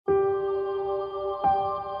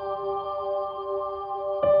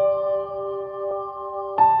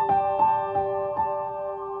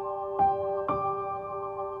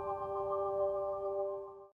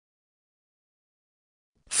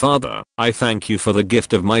Father, I thank you for the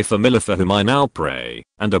gift of my family for whom I now pray,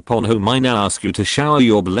 and upon whom I now ask you to shower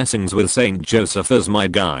your blessings with Saint Joseph as my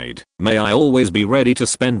guide. May I always be ready to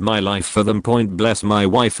spend my life for them. Bless my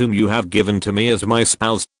wife whom you have given to me as my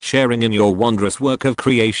spouse, sharing in your wondrous work of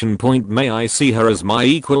creation. May I see her as my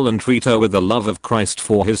equal and treat her with the love of Christ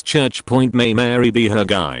for his church. May Mary be her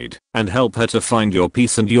guide, and help her to find your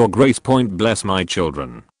peace and your grace. Bless my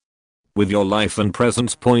children with your life and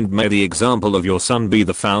presence. May the example of your Son be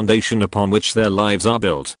the foundation upon which their lives are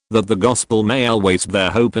built, that the gospel may always be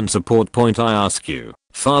their hope and support. I ask you,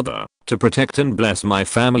 Father, to protect and bless my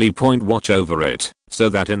family. Watch over it, so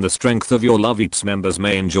that in the strength of your love its members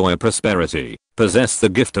may enjoy prosperity, possess the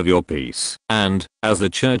gift of your peace, and, as the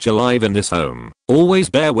church alive in this home, always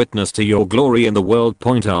bear witness to your glory in the world.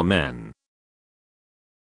 Amen.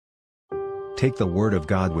 Take the Word of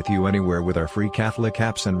God with you anywhere with our free Catholic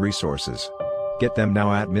apps and resources. Get them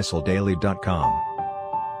now at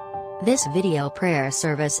missaldaily.com. This video prayer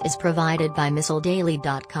service is provided by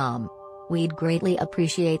missaldaily.com. We'd greatly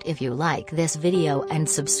appreciate if you like this video and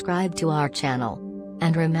subscribe to our channel.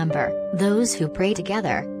 And remember, those who pray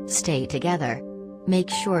together, stay together.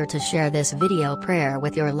 Make sure to share this video prayer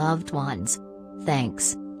with your loved ones.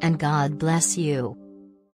 Thanks, and God bless you.